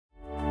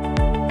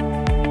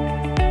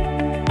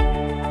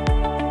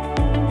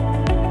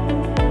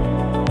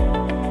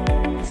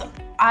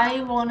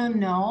I want to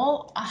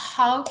know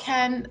how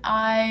can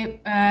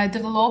I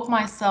develop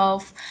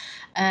myself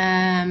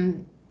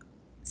um,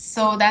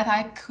 so that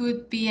I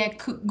could be a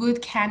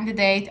good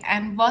candidate,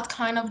 and what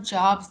kind of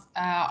jobs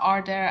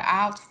are there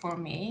out for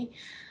me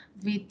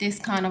with this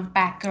kind of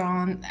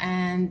background,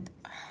 and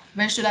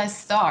where should I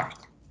start?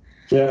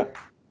 Yeah.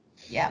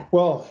 Yeah.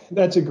 Well,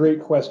 that's a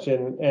great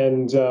question.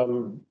 And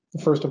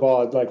first of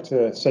all, I'd like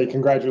to say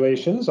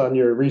congratulations on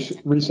your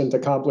recent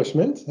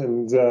accomplishment.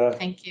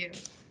 Thank you.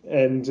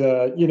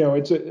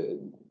 It's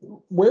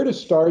where to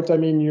start. I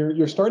mean,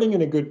 you're starting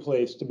in a good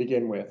place to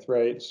begin with,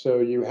 right? So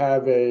you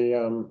have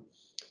a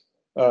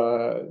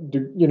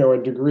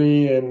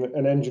degree in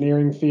an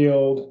engineering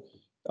field.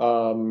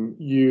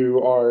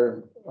 You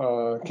are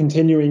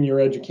continuing your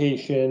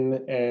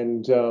education,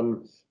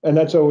 and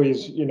that's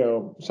always,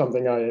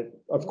 something I,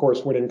 of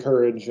course, would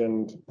encourage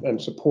and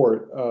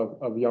support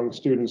of young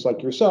students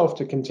like yourself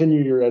to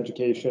continue your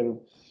education.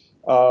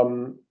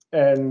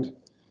 And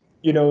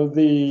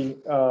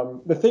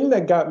the thing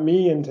that got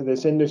me into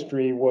this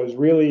industry was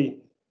really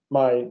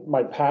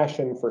my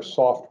passion for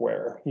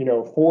software,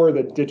 for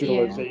the Yeah.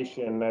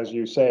 digitalization, as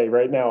you say.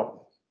 Right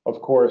now, of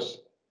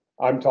course,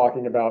 I'm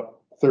talking about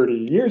 30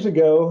 years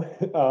ago.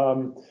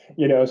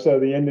 So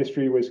the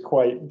industry was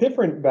quite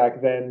different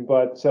back then.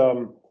 But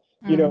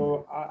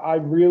I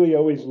really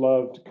always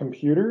loved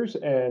computers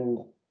and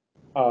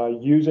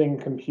using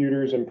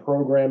computers and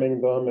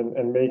programming them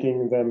and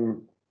making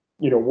them,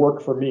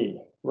 work for me,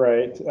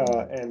 right?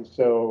 And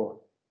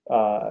so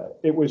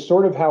it was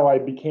sort of how I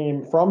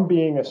became from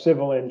being a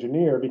civil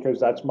engineer, because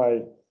that's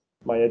my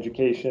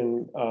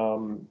education.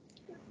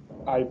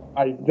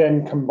 I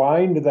then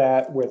combined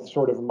that with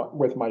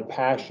with my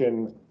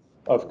passion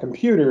of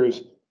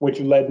computers, which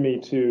led me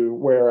to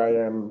where I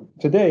am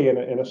today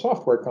in a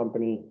software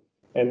company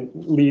and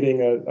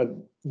leading a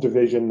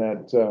division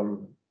that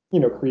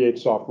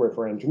creates software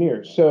for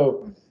engineers.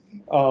 So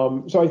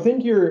I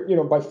think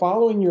by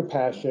following your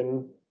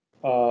passion,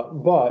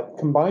 but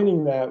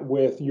combining that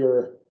with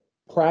your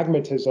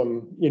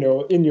pragmatism,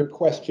 in your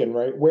question,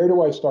 right? Where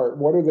do I start?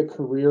 What are the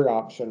career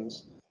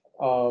options?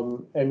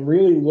 And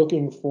really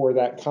looking for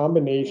that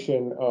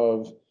combination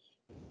of,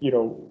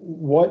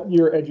 what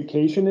your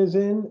education is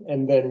in,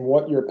 and then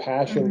what your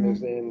passion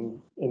is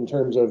in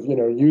terms of,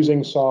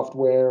 using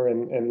software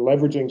and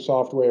leveraging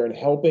software and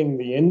helping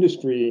the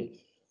industry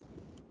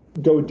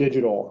go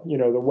digital.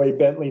 The way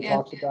Bentley Yeah.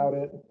 talks about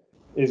it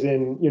is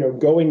in,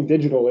 going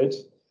digital.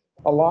 It's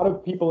a lot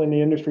of people in the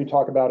industry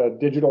talk about a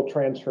digital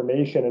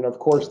transformation. And of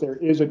course, there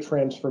is a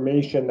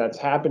transformation that's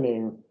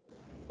happening,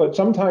 but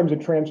sometimes a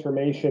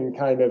transformation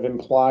kind of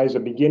implies a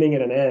beginning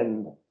and an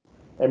end.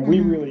 And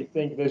we really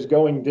think this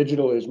going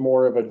digital is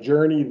more of a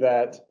journey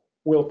that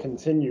will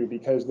continue,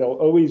 because there'll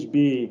always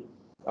be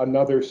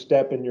another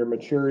step in your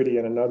maturity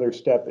and another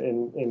step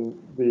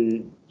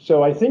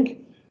so I think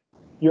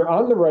you're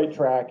on the right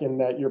track in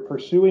that you're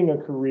pursuing a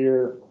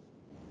career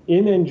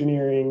in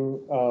engineering,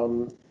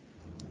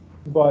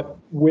 but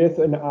with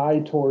an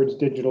eye towards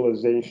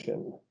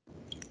digitalization.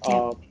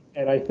 Yeah.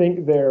 And I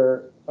think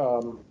there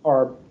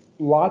are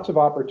lots of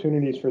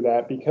opportunities for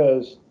that,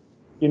 because,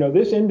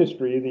 this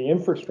industry, the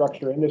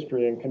infrastructure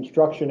industry and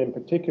construction in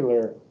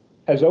particular,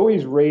 has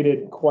always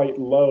rated quite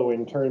low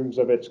in terms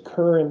of its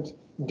current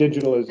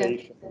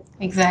digitalization.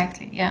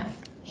 Exactly. Yeah.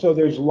 So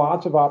there's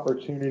lots of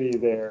opportunity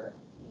there.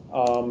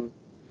 Um,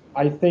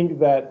 I think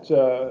that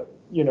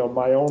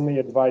my only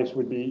advice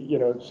would be,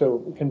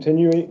 so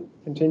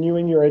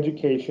continuing your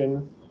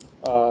education,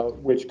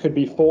 which could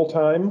be full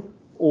time,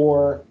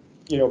 or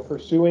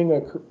pursuing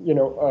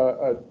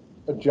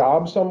a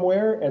job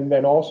somewhere, and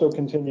then also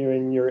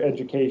continuing your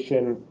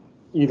education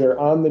either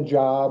on the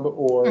job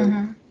or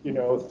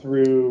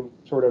through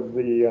sort of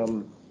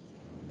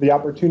the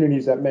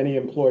opportunities that many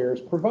employers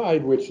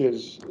provide, which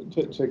is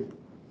to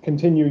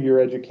continue your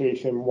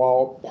education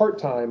while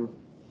part-time,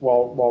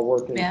 while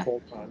working Yeah.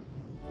 full-time.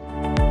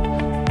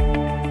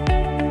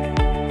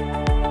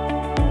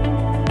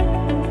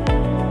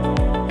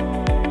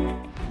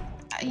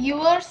 You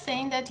were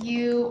saying that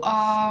you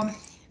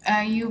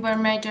were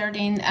majored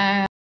in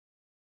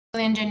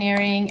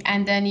engineering,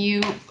 and then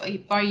you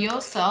by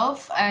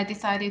yourself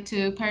decided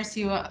to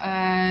pursue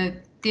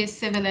this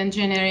civil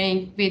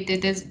engineering with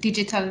this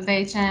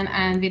digitalization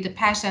and with the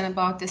passion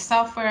about the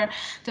software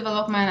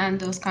development and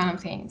those kind of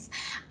things.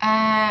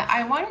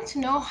 I wanted to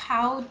know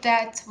how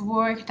that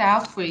worked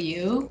out for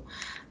you.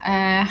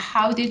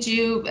 How did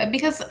you,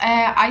 because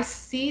I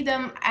see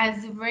them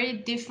as very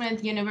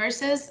different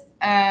universes.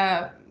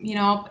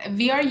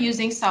 We are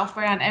using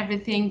software and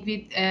everything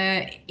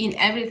in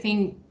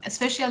everything,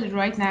 especially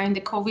right now in the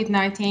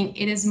COVID-19.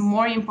 It is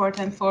more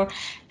important for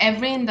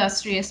every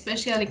industry,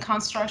 especially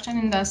construction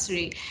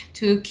industry,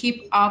 to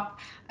keep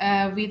up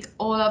with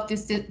all of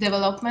these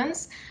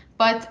developments.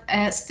 But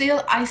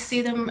still, I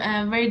see them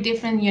very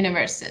different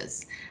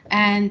universes.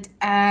 And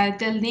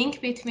the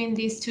link between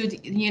these two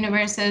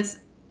universes,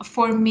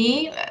 for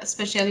me,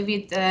 especially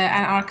with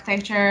an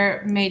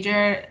architecture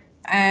major,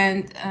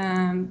 and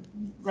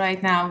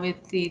right now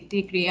with the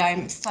degree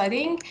I'm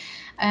studying.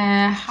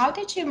 How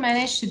did you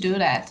manage to do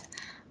that?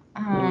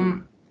 Mm.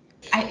 Um,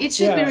 it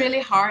should be Yeah.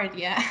 really hard,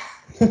 yeah.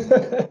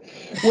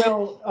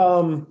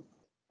 Well,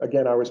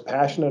 again, I was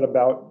passionate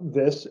about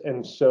this,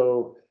 and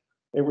so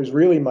it was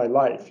really my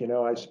life.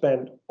 I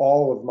spent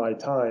all of my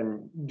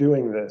time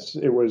doing this.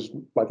 It was,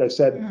 like I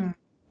said, Mm,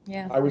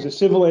 yeah. I was a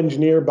civil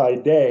engineer by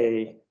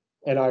day,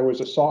 and I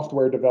was a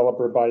software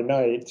developer by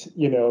night.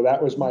 That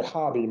was my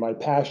hobby, my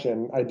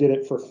passion. I did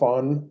it for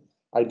fun.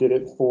 I did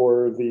it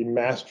for the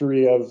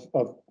mastery of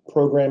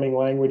programming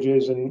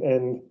languages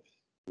and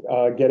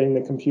getting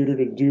the computer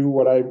to do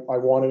what I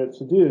wanted it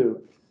to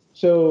do.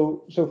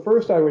 So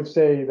first, I would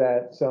say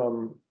that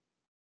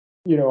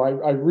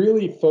I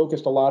really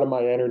focused a lot of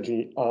my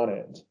energy on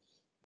it.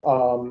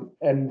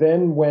 And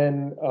then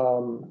when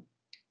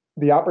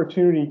the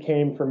opportunity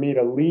came for me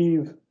to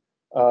leave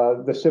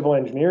the civil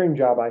engineering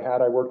job I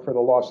had, I worked for the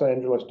Los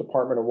Angeles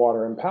Department of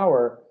Water and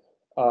Power.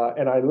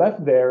 And I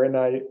left there, and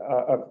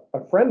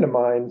a friend of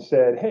mine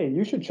said, "Hey,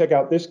 you should check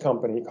out this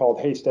company called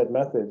Hasted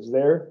Methods.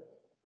 They're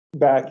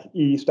back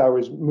east. I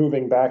was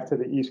moving back to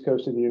the east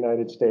coast of the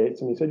United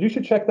States, and he said you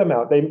should check them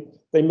out.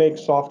 They make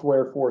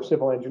software for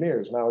civil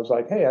engineers." And I was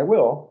like, "Hey, I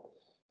will,"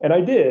 and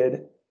I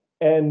did.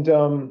 And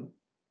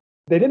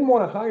they didn't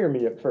want to hire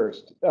me at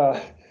first.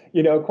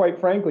 Quite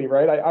frankly,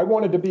 right? I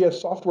wanted to be a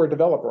software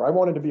developer. I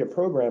wanted to be a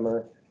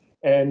programmer.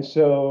 And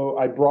so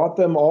I brought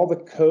them all the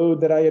code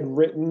that I had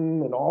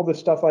written and all the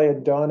stuff I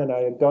had done. And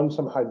I had done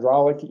some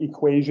hydraulic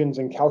equations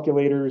and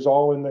calculators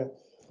all in the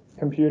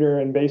computer,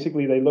 and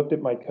basically they looked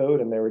at my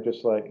code and they were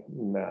just like,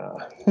 "Nah,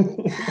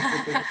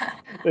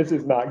 this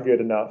is not good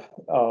enough."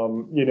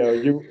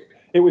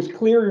 It was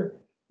clear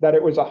that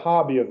it was a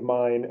hobby of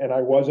mine, and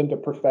I wasn't a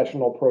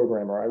professional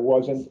programmer. I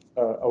wasn't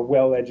a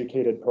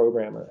well-educated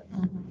programmer.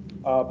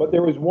 But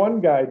there was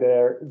one guy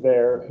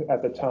there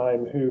at the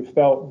time who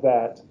felt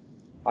that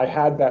I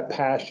had that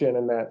passion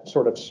and that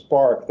sort of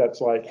spark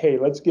that's like, "Hey,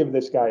 let's give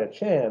this guy a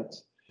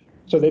chance."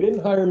 So they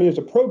didn't hire me as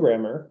a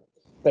programmer.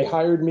 They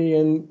hired me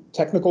in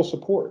technical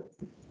support.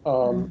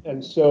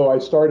 And so I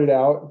started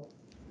out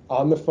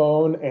on the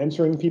phone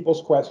answering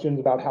people's questions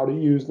about how to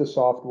use the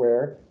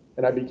software.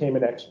 And I became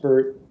an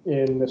expert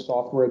in the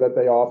software that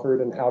they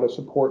offered and how to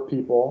support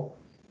people.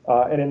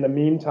 And in the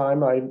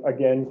meantime, I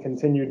again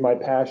continued my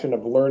passion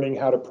of learning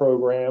how to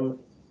program,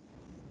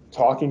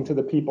 talking to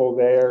the people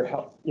there,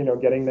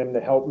 getting them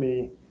to help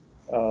me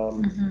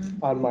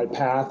on my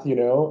path,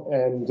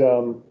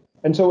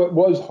 and so it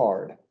was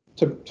hard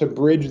to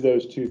bridge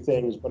those two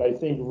things. But I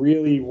think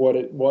really what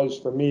it was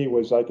for me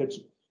was like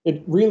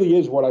it really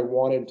is what I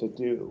wanted to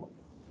do.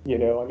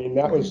 I mean,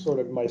 that was sort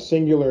of my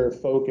singular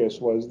focus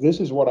was this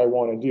is what I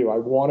want to do. I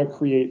want to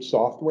create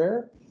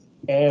software,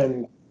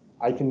 and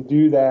I can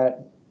do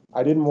that.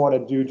 I didn't want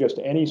to do just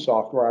any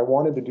software. I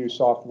wanted to do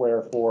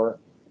software for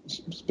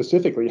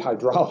specifically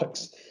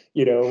hydraulics,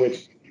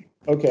 which,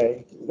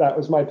 okay, that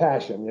was my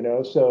passion,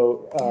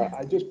 so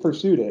I just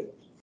pursued it.